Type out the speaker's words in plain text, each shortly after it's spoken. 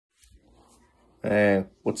Hey,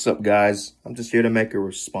 what's up, guys? I'm just here to make a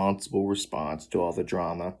responsible response to all the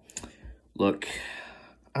drama. Look,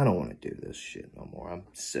 I don't want to do this shit no more. I'm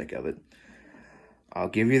sick of it. I'll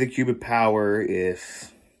give you the cube of power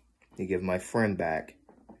if you give my friend back.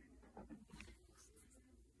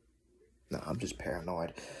 No, I'm just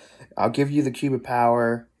paranoid. I'll give you the cube of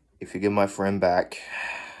power if you give my friend back.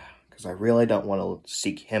 Because I really don't want to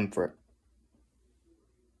seek him for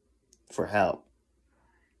help.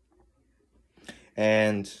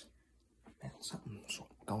 And, man, something's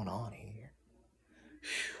going on here.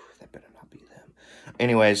 Whew, that better not be them.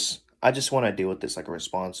 Anyways, I just want to deal with this like a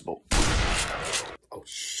responsible... Oh,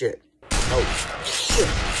 shit. Oh, shit.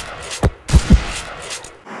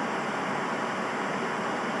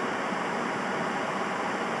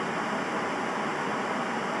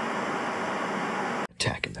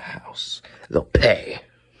 Attacking the house. They'll pay.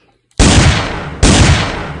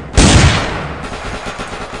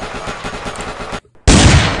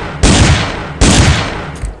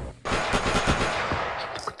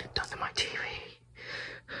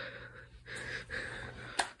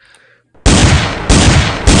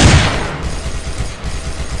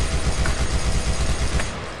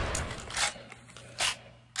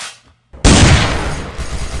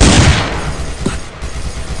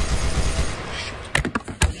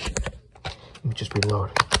 Let me just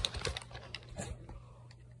reload.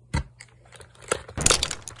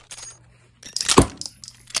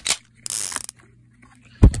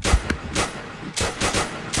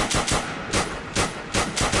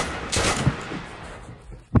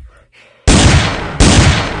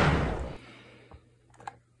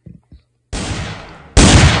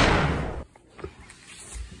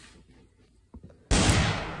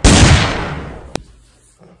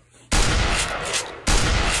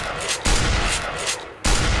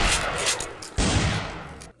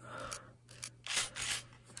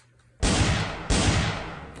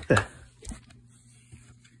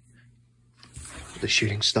 The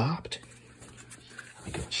shooting stopped. Let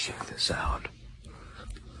me go check this out.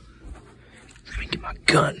 Let me get my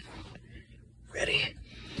gun. Ready?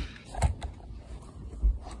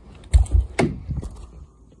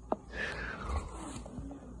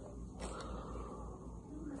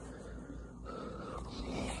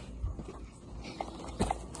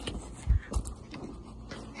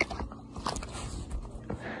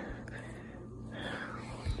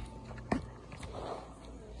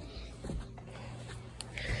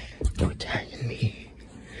 They're attacking me.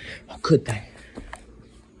 How could they?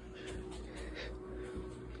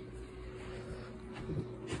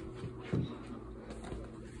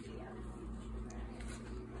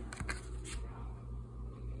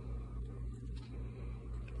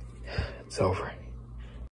 It's over.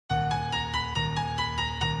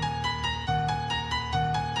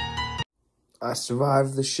 I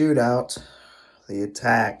survived the shootout, the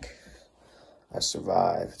attack. I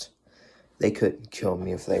survived. They couldn't kill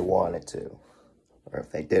me if they wanted to, or if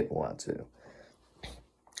they didn't want to.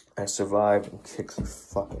 I survived and kicked their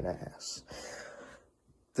fucking ass.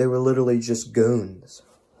 They were literally just goons.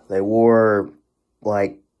 They wore,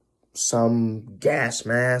 like, some gas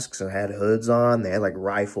masks and had hoods on. They had, like,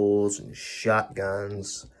 rifles and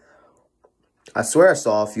shotguns. I swear I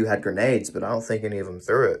saw a few had grenades, but I don't think any of them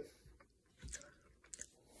threw it.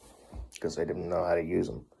 Because they didn't know how to use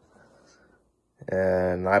them.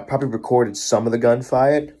 And I probably recorded some of the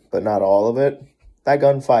gunfight, but not all of it. That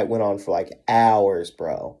gunfight went on for like hours,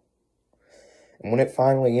 bro. And when it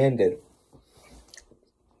finally ended,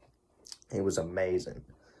 it was amazing.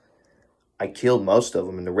 I killed most of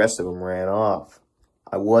them and the rest of them ran off.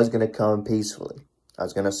 I was going to come peacefully. I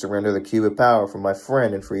was going to surrender the cube of power for my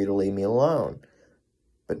friend and for you to leave me alone.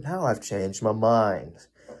 But now I've changed my mind.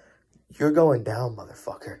 You're going down,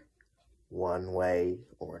 motherfucker. One way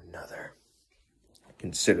or another.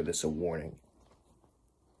 Consider this a warning,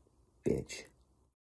 bitch.